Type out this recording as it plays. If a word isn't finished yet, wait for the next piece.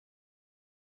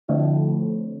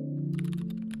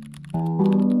Hello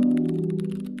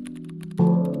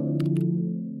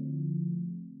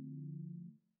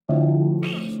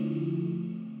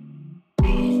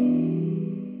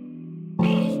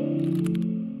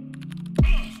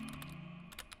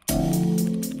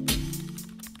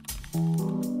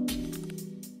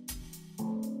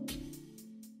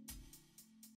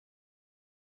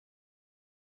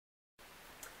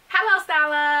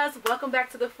stylers, welcome back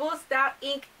to the FullStyle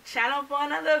Inc channel for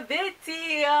another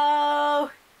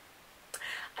video.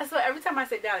 I swear every time I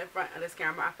sit down in front of this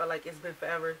camera I feel like it's been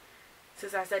forever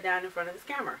since I sat down in front of this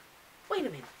camera. Wait a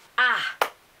minute.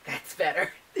 That's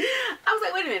better. I was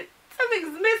like, wait a minute,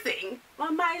 something's missing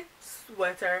on my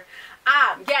sweater.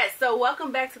 Yes, so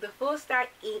welcome back to the FullStyle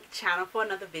Inc channel for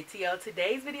another video.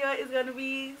 Today's video is going to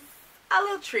be a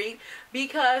little treat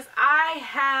because I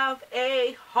have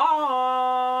a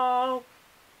haul.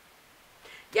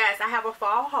 Yes, I have a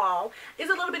fall haul.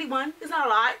 It's a little bitty one. It's not a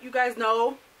lot. You guys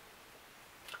know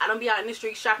I don't be out in the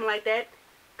street shopping like that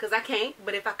because I can't.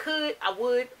 But if I could, I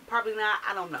would. Probably not.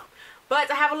 I don't know. But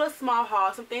I have a little small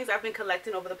haul. Some things I've been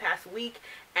collecting over the past week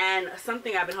and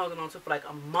something I've been holding on to for like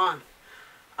a month.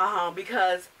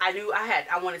 Because I knew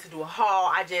I wanted to do a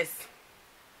haul.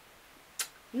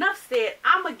 Enough said.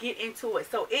 I'm going to get into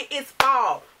it. So it is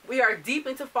fall. We are deep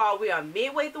into fall. We are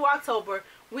midway through October.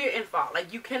 We're in fall.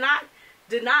 Like, you cannot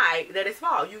deny that it's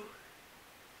fall.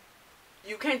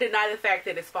 You can't deny the fact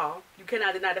that it's fall. You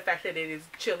cannot deny the fact that it is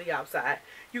chilly outside.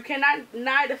 You cannot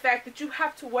deny the fact that you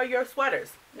have to wear your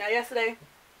sweaters. Now, yesterday,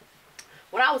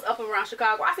 when I was up and around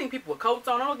Chicago, I seen people with coats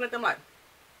on. I'm looking at them like,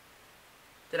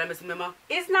 did I miss a memo?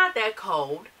 It's not that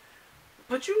cold,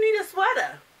 but you need a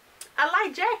sweater. I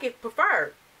like jacket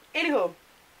preferred. Anywho,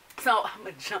 so I'm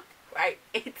going to jump right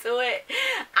into it.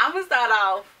 I'm going to start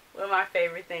off with my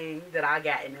favorite thing that I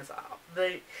got in this haul.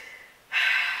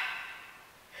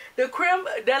 The creme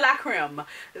de la creme.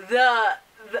 The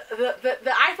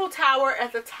Eiffel Tower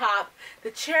at the top.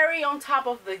 The cherry on top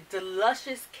of the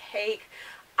delicious cake.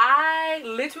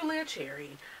 Literally a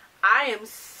cherry. I am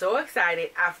so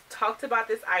excited. I've talked about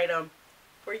this item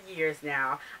for years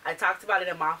now. I talked about it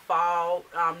in my fall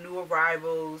new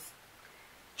arrivals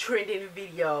trending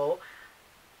video.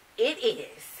 It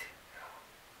is.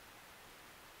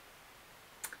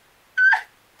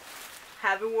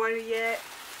 Haven't worn it yet.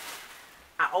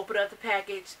 I opened up the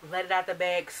package, let it out the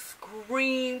bag,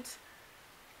 screamed.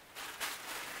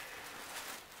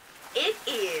 It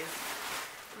is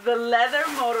the leather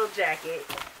moto jacket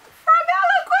from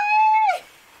Eloquent.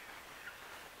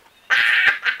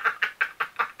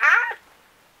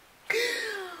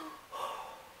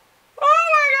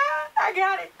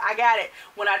 I got it.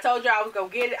 When I told you I was gonna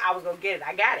get it, I was gonna get it.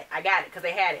 I got it because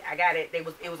they had it. I got it.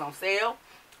 It was on sale.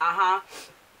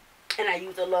 And I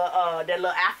used a little that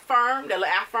little affirm,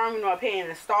 you know, I pay in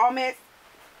installments.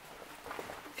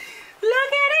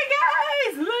 Look at it,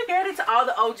 guys. Look at it. To all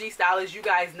the OG stylists, you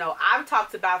guys know I've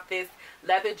talked about this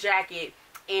leather jacket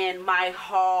in my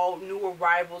haul, new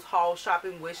arrivals haul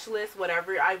shopping wish list,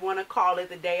 whatever I want to call it,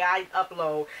 the day I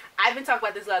upload. I've been talking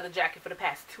about this leather jacket for the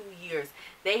past 2 years.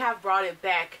 They have brought it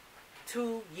back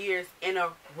 2 years in a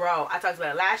row. I talked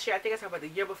about it last year. I think I talked about the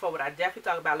year before, but I definitely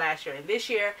talked about last year and this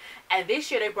year. And this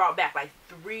year they brought back like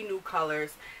 3 new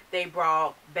colors. They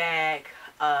brought back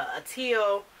a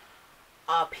teal,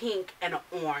 a pink, and an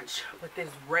orange with this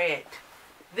red.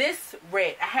 This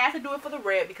red, I had to do it for the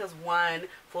red because 1,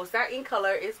 FullStyle Inc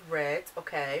color is red,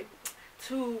 okay.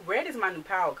 2, red is my new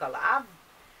power color.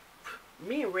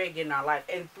 Me and red getting our life.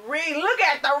 And 3, look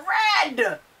at the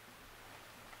red!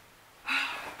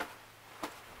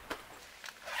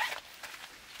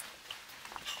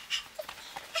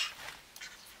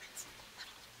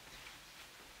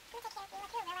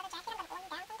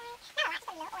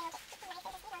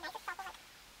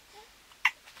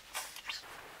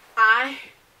 I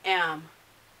am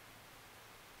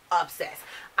obsessed.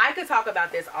 I could talk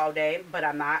about this all day, but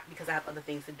I'm not because I have other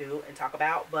things to do and talk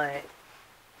about, but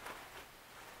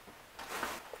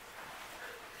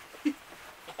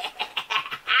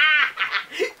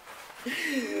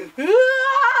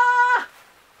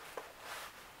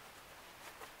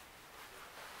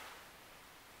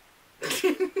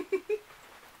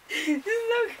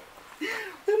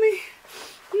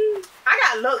I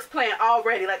got looks planned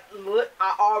already. Like, look,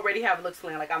 I already have looks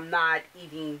planned. Like, I'm not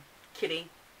even kidding.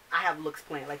 I have looks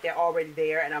planned. Like, they're already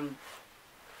there, and I'm.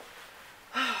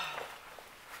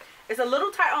 It's a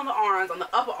little tight on the arms, on the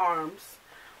upper arms,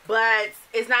 but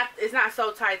it's not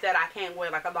so tight that I can't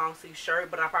wear like a long sleeve shirt.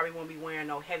 But I probably won't be wearing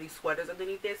no heavy sweaters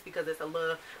underneath this because it's a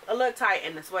little tight,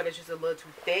 and the sweater's just a little too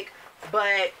thick.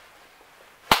 But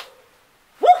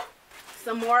woo,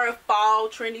 some more fall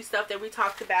trendy stuff that we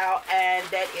talked about, and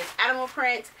that is animal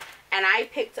print. And I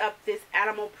picked up this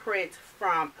animal print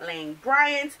from Lane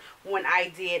Bryant when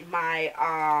I did my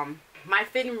my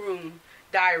fitting room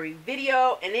diary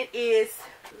video, and it is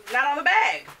not on the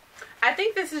bag. I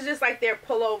think this is just like their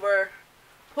pull-on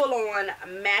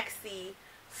maxi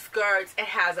skirts. It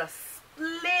has a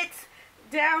split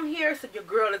down here, so your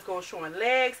girl is going showing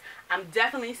legs. I'm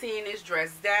definitely seeing this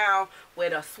dress down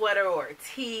with a sweater or a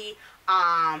tee,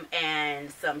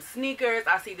 and some sneakers.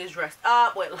 I see this dressed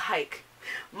up with like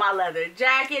my leather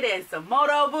jacket and some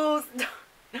moto boots.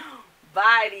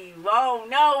 Body won't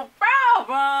no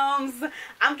problems.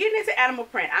 I'm getting into animal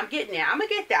print. I'm getting there. I'm gonna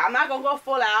get there. I'm not gonna go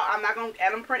full out. I'm not gonna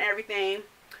animal print everything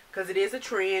because it is a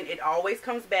trend. It always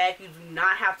comes back. You do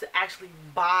not have to actually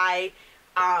buy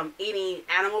any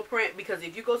animal print, because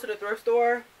if you go to the thrift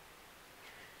store,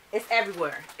 it's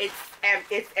everywhere. It's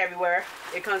everywhere.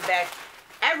 It comes back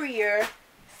every year.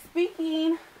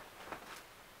 Speaking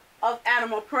of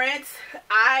animal prints,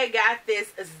 I got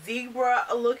this zebra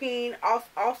looking,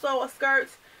 also a skirt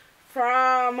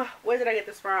from, where did I get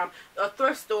this from? A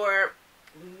thrift store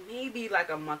maybe like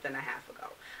a month and a half ago.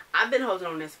 I've been holding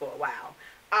on this for a while.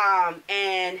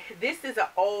 And this is an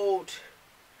old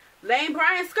Lane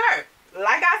Bryant skirt.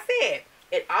 Like I said,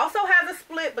 it also has a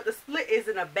split, but the split is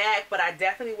in a bag, but I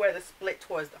definitely wear the split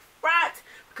towards the front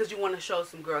because you want to show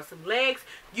some girls some legs.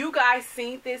 You guys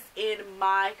seen this in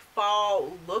my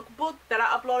fall lookbook that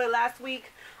I uploaded last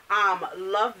week.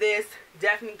 Love this.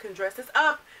 Definitely can dress this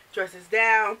up, dress this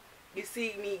down. You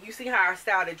see me, you see how I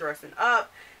styled it dressing up.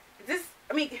 This,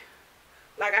 I mean,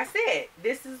 like I said,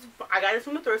 this is, I got this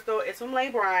from the thrift store. It's from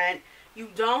Lane Bryant. You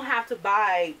don't have to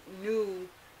buy new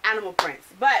animal prints.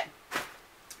 But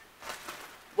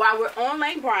while we're on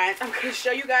Lane Bryant, I'm going to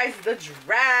show you guys the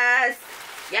dress.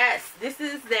 Yes, this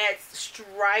is that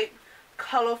striped,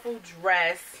 colorful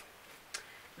dress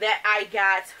that I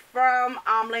got from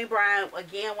Lane Bryant.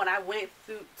 Again, when I went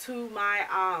to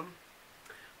my,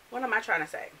 what am I trying to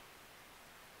say?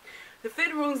 The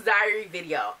Fit Rooms Diary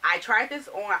video. I tried this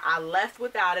on. I left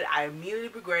without it. I immediately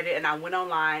regretted it, and I went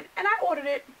online and I ordered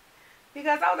it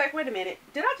because I was like, wait a minute.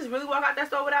 Did I just really walk out that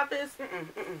store without this?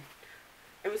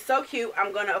 It was so cute.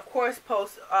 I'm gonna, of course,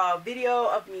 post a video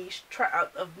of me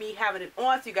having it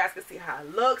on so you guys can see how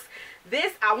it looks.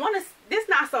 This this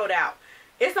not sold out.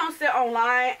 It's on sale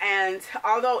online, and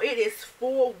although it is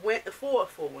full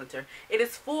winter, it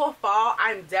is full fall.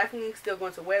 I'm definitely still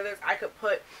going to wear this. I could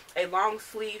put a long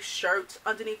sleeve shirt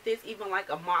underneath this, even like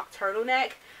a mock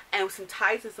turtleneck, and some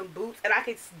tights and some boots, and I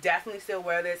could definitely still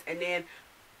wear this and then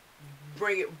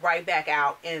bring it right back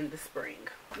out in the spring.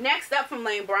 Next up from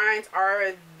Lane Bryant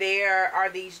are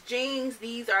these jeans.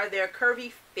 These are their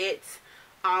curvy fit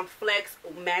flex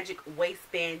magic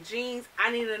waistband jeans.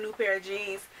 I need a new pair of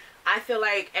jeans. I feel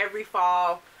like every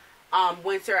fall,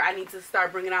 winter, I need to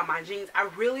start bringing out my jeans. I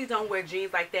really don't wear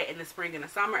jeans like that in the spring and the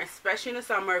summer, especially in the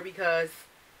summer, because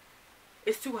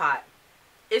it's too hot.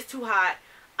 It's too hot.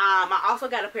 I also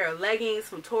got a pair of leggings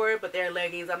from Torrid, but they're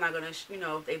leggings. I'm not going to, you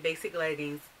know, they basic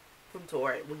leggings from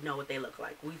Torrid. We know what they look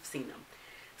like. We've seen them.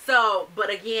 So, but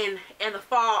again, in the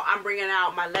fall, I'm bringing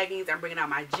out my leggings. I'm bringing out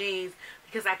my jeans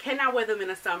because I cannot wear them in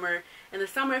the summer. In the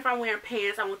summer, if I'm wearing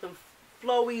pants, I want them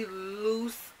flowy,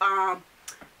 loose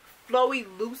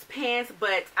pants.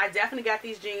 But I definitely got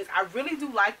these jeans. I really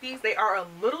do like these. They are a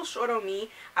little short on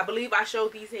me. I believe I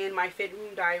showed these in my Fit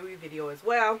Room Diary video as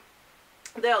well.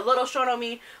 They're a little short on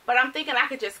me, but I'm thinking I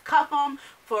could just cuff them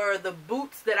for the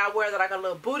boots that I wear, that like a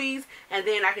little booties, and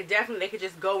then I could definitely, they could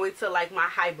just go into like my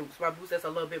high boots, my boots that's a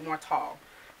little bit more tall.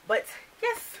 But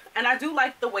yes, and I do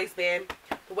like the waistband.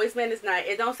 The waistband is nice.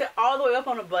 It don't sit all the way up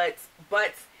on the butt,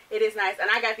 but it is nice. And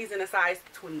I got these in a size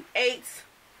 28.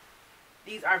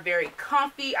 These are very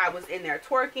comfy. I was in there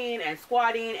twerking and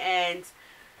squatting, and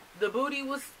the booty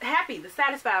was happy, to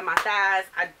satisfy my thighs.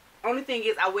 Only thing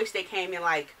is, I wish they came in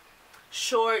like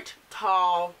short,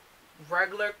 tall,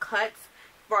 regular cuts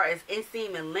as far as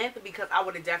inseam and length, because I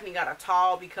would have definitely got a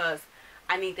tall, because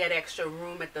I need that extra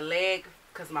room at the leg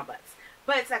because of my butts.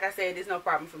 But like I said, there's no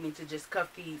problem for me to just cuff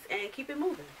these and keep it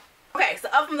moving. Okay, so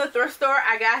up from the thrift store,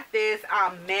 I got this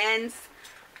men's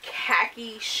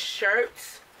khaki shirt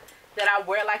that I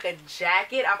wear like a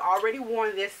jacket. I've already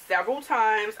worn this several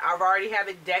times. I've already have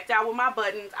it decked out with my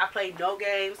buttons. I play no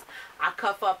games. I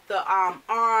cuff up the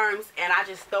arms, and I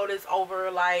just throw this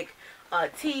over like a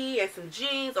tee and some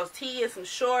jeans, or tee and some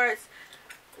shorts.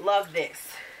 Love this.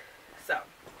 So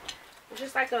it's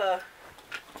just like a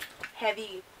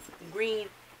heavy green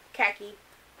khaki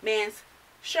men's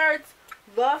shirts.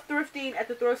 Love thrifting at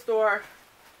the thrift store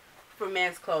for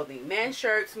men's clothing. Men's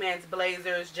shirts, men's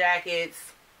blazers,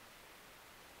 jackets.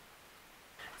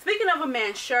 of a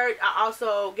men's shirt. I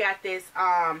also got this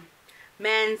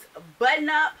men's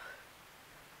button-up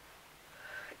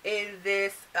in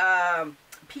this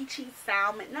peachy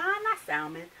salmon. Nah, not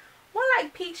salmon. More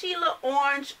like peachy little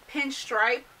orange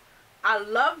pinstripe. I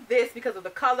love this because of the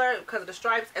color, because of the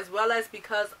stripes, as well as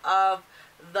because of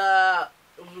the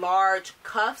large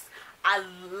cuffs. I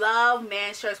love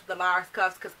men's shirts with the large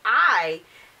cuffs because I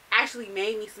actually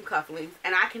made me some cufflinks,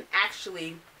 and I can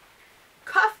actually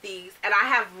cuff these, and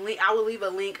I will leave a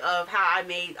link of how I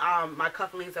made my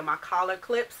cufflinks and my collar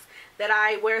clips that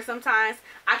I wear sometimes.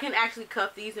 I can actually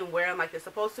cuff these and wear them like they're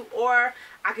supposed to, or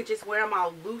I could just wear them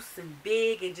all loose and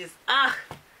big and just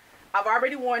I've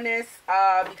already worn this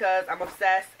because I'm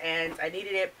obsessed and I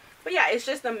needed it. But yeah, it's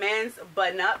just a men's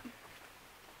button-up.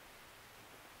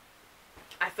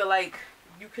 I feel like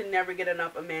you can never get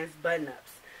enough of men's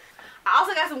button-ups. I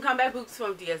also got some comeback boots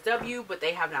from DSW, but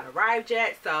they have not arrived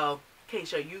yet, so can't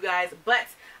show you guys. But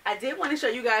I did want to show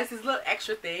you guys this little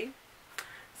extra thing.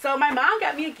 So my mom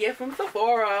got me a gift from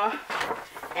Sephora,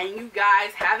 and you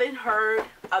guys haven't heard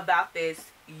about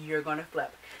this, you're gonna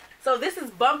flip. So this is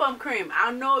Bum Bum Cream. I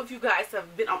don't know if you guys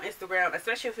have been on Instagram,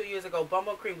 especially a few years ago. Bum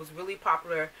Bum Cream was really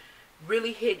popular,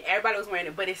 really hidden. Everybody was wearing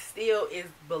it, but it still is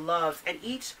beloved. And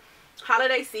each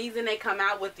holiday season they come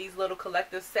out with these little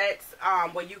collective sets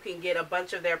where you can get a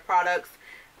bunch of their products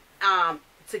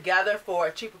together for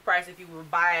a cheaper price if you would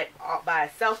buy it all by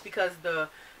itself, because the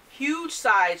huge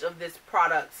size of this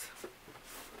product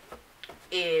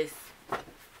is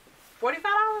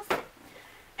 $45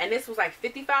 and this was like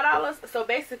 $55. So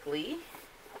basically,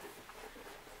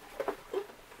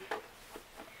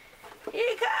 here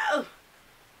you go.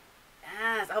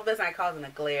 I hope that's not causing a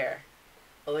glare.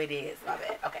 Oh, it is. My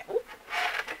bad. Okay. Ooh.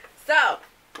 So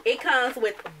it comes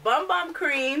with Bum Bum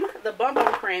Cream, the Bum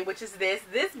Bum Cream, which is this.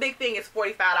 This big thing is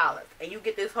 $45, and you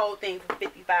get this whole thing for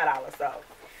 $55. So,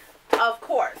 of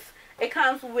course, it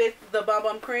comes with the Bum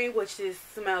Bum Cream, which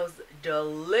smells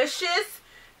delicious.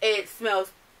 It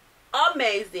smells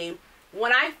amazing.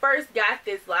 When I first got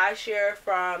this last year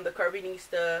from the Curvy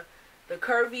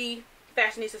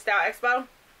Fashionista Style Expo,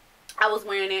 I was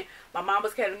wearing it. My mom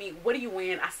was telling me, "What are you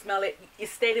wearing?" I smell it. It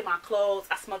stayed in my clothes.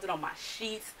 I smelled it on my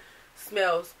sheets.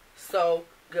 Smells so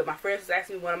good. My friends was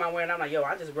asking me, "What am I wearing?" I'm like, "Yo,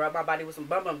 I just rubbed my body with some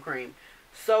Bum Bum Cream."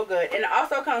 So good. And it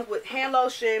also comes with hand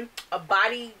lotion, a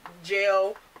body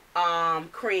gel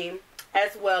cream,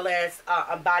 as well as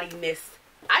a body mist.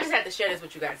 I just had to share this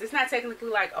with you guys. It's not technically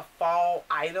like a fall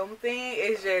item thing.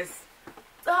 It's just,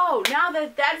 so now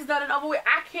that that's done and over with,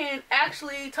 I can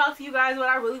actually talk to you guys what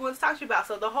I really want to talk to you about.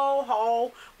 So the whole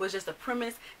haul was just a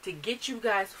premise to get you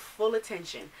guys full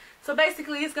attention. So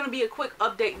basically, it's going to be a quick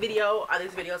update video.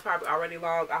 This video is probably already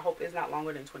long. I hope it's not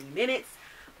longer than 20 minutes.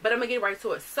 But I'm going to get right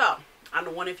to it. So, I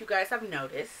don't know if you guys have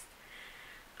noticed.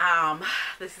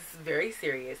 This is very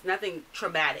serious. Nothing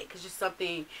traumatic. It's just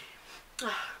something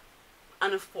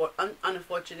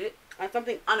unfortunate.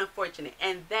 Something unfortunate.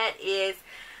 And that is,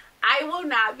 I will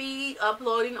not be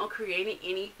uploading or creating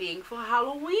anything for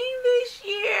Halloween this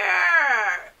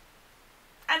year.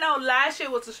 I know last year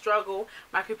was a struggle.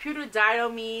 My computer died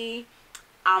on me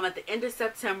at the end of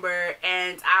September,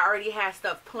 and I already had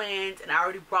stuff planned, and I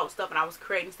already brought stuff, and I was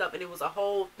creating stuff, and it was a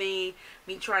whole thing,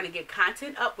 me trying to get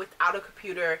content up without a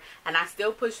computer, and I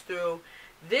still pushed through.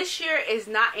 This year is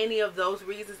not any of those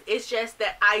reasons. It's just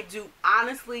that I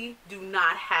honestly do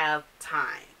not have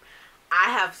time. I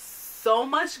have so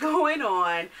much going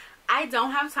on. I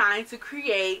don't have time to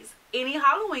create any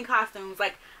Halloween costumes.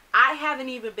 Like, I haven't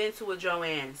even been to a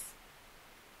Joann's.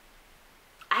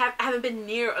 I haven't been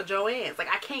near a Joann's. Like,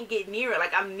 I can't get near it.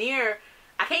 Like, I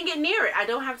can't get near it. I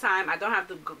don't have time. I don't have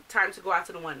the time to go out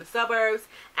to the one in the suburbs.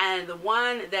 And the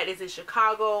one that is in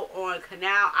Chicago on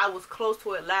Canal, I was close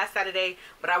to it last Saturday,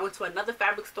 but I went to another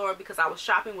fabric store because I was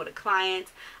shopping with a client.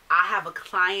 I have a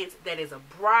client that is a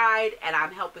bride, and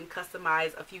I'm helping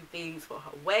customize a few things for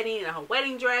her wedding and her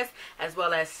wedding dress, as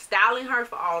well as styling her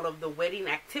for all of the wedding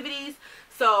activities.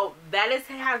 So that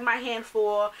has my hand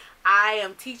full. I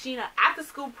am teaching an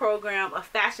after-school program, a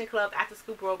fashion club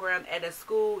after-school program at a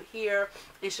school here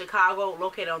in Chicago,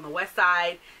 located on the west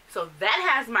side. So that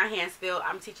has my hands filled.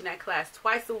 I'm teaching that class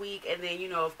twice a week, and then, you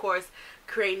know, of course,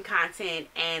 creating content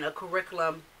and a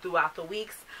curriculum throughout the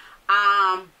weeks.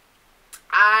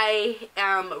 I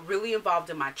am really involved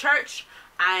in my church.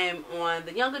 I am on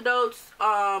the young adults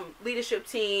leadership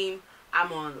team.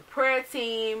 I'm on the prayer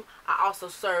team. I also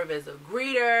serve as a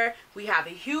greeter. We have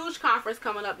a huge conference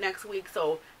coming up next week,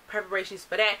 so preparations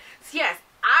for that. So yes,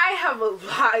 I have a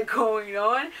lot going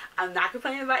on. I'm not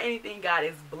complaining about anything. God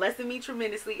is blessing me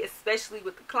tremendously, especially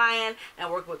with the client and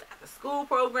working with after school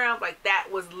programs. Like, that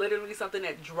was literally something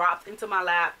that dropped into my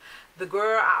lap. The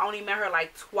girl, I only met her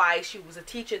like twice. She was a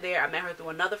teacher there. I met her through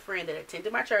another friend that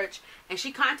attended my church, and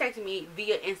she contacted me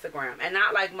via Instagram, and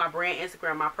not like my brand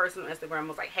Instagram. My personal Instagram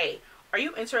was like, hey, are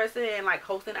you interested in like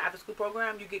hosting an after school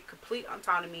program? You get complete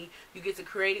autonomy. You get to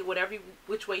create it whatever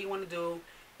which way you want to do.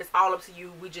 It's all up to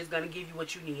you. We're just gonna give you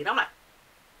what you need. I'm like,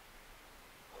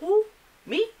 who?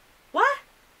 Me? What?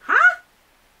 Huh?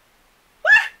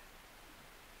 What?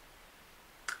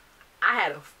 I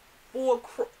had a full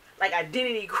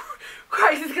identity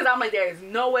crisis, because I'm like, there is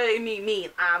no way me.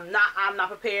 I'm not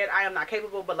prepared. I am not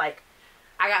capable. But like,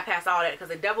 I got past all that, because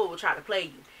the devil will try to play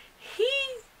you. He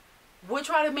will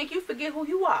try to make you forget who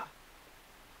you are.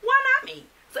 Why not me?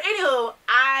 So anywho,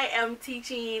 I am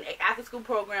teaching an after school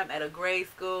program at a grade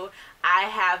school. I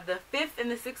have the 5th and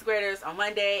the 6th graders on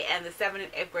Monday and the 7th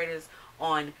and 8th graders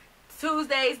on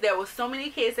Tuesdays. There were so many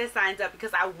kids that signed up,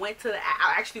 because I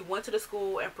actually went to the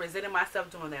school and presented myself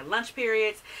during their lunch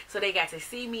periods, so they got to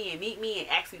see me and meet me and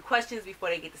ask me questions before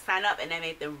they get to sign up, and that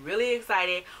made them really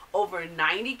excited. Over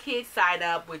 90 kids signed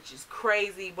up, which is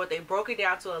crazy, but they broke it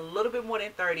down to a little bit more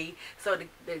than 30. So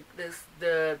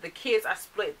the kids are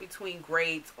split between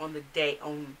grades on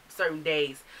certain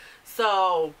days.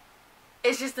 So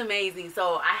it's just amazing.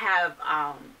 So I have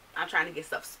I'm trying to get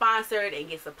stuff sponsored and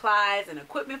get supplies and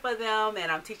equipment for them,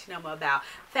 and I'm teaching them about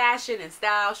fashion and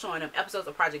style, showing them episodes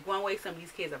of Project One Way. Some of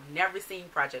these kids have never seen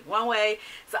Project One Way,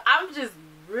 so I'm just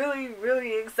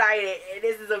really excited, and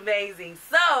this is amazing.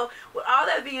 So with all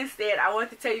that being said, I want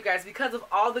to tell you guys, because of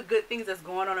all the good things that's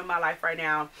going on in my life right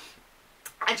now,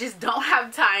 I just don't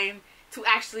have time to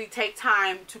actually take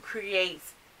time to create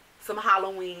some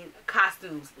Halloween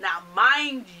costumes. Now,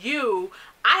 mind you,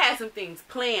 I had some things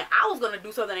planned. I was going to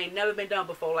do something that ain't never been done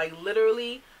before. Like,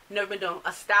 literally never been done. A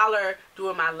styler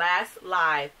during my last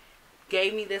live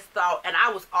gave me this thought, and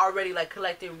I was already like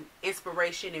collecting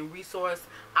inspiration and resource.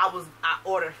 I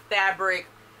ordered fabric,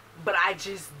 but I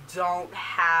just don't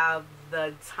have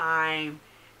the time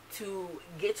to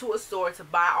get to a store to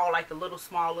buy all like the little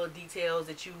small little details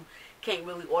that you can't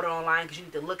really order online, because you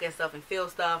need to look at stuff and feel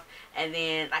stuff, and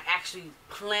then like actually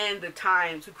plan the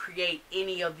time to create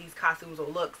any of these costumes or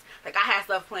looks. Like, I had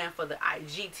stuff planned for the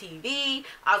IGTV.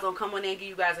 I was gonna come on in and give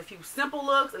you guys a few simple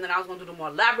looks, and then I was gonna do the more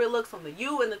elaborate looks on the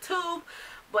U and the tube,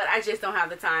 but I just don't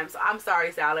have the time. So I'm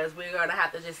sorry, stylers. We're gonna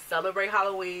have to just celebrate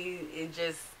Halloween and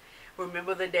just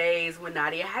remember the days when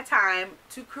Nadia had time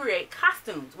to create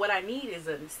costumes. What I need is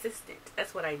an assistant.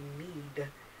 That's what I need.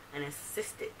 An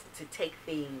assistant to take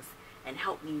things and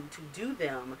help me to do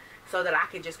them, so that I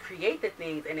can just create the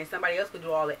things, and then somebody else can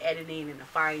do all the editing and the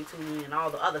fine tuning and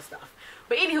all the other stuff.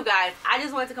 But anywho, guys, I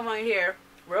just wanted to come on here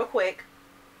real quick,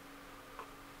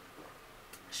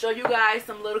 show you guys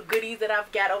some little goodies that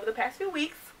I've got over the past few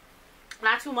weeks.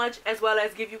 Not too much, as well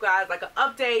as give you guys like an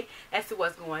update as to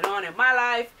what's going on in my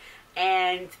life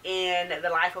and in the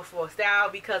life of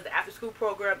FullStyle, because the after school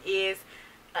program is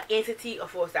an entity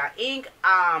of FullStyle Inc.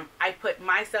 I put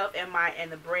myself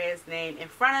and the brand's name in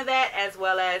front of that, as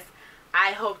well as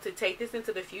I hope to take this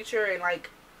into the future and like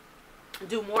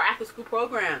do more after school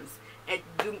programs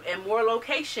and more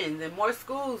locations and more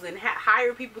schools, and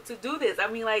hire people to do this. I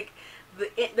mean, like,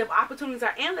 the opportunities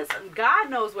are endless, and God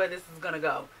knows where this is gonna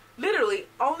go. Literally,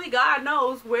 only God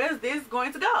knows where this is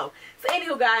going to go. So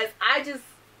anywho, guys, I just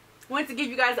wanted to give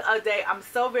you guys an update. I'm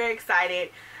so very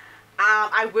excited.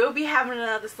 I will be having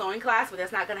another sewing class, but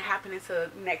that's not going to happen until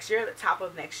next year, the top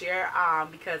of next year,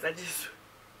 because I just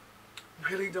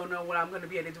really don't know what I'm going to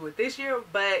be able to do with this year,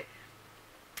 but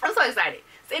I'm so excited.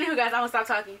 So anywho, guys, I'm going to stop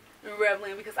talking and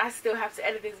rambling, because I still have to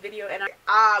edit this video, and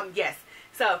yes,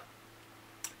 so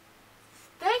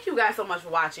thank you guys so much for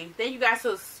watching. Thank you guys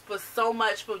for so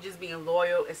much for just being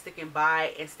loyal and sticking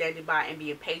by and standing by and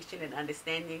being patient and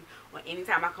understanding. When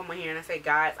anytime I come on here and I say,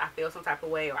 guys, I feel some type of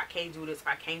way, or I can't do this, or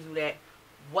I can't do that,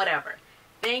 whatever.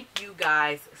 Thank you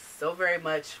guys so very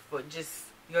much for just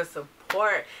your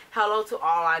support. Hello to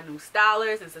all our new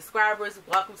stylers and subscribers.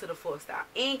 Welcome to the FullStyle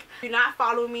Inc. If you're not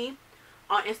following me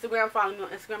on Instagram, follow me on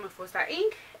Instagram at FullStyle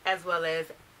Inc, as well as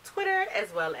Twitter,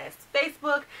 as well as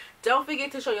Facebook. Don't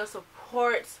forget to show your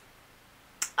support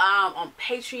on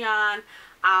Patreon.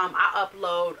 I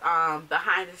upload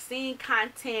behind the scene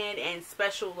content and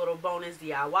special little bonus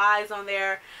DIYs on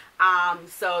there.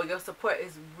 So your support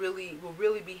will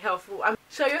really be helpful.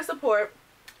 Show your support.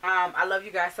 I love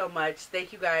you guys so much.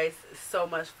 Thank you guys so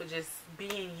much for just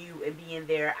being you and being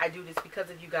there. I do this because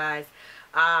of you guys.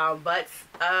 But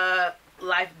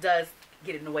life does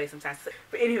get in the way sometimes.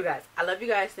 But anywho, guys, I love you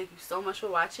guys. Thank you so much for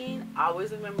watching.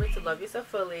 Always remember to love yourself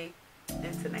fully.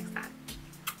 Until next time.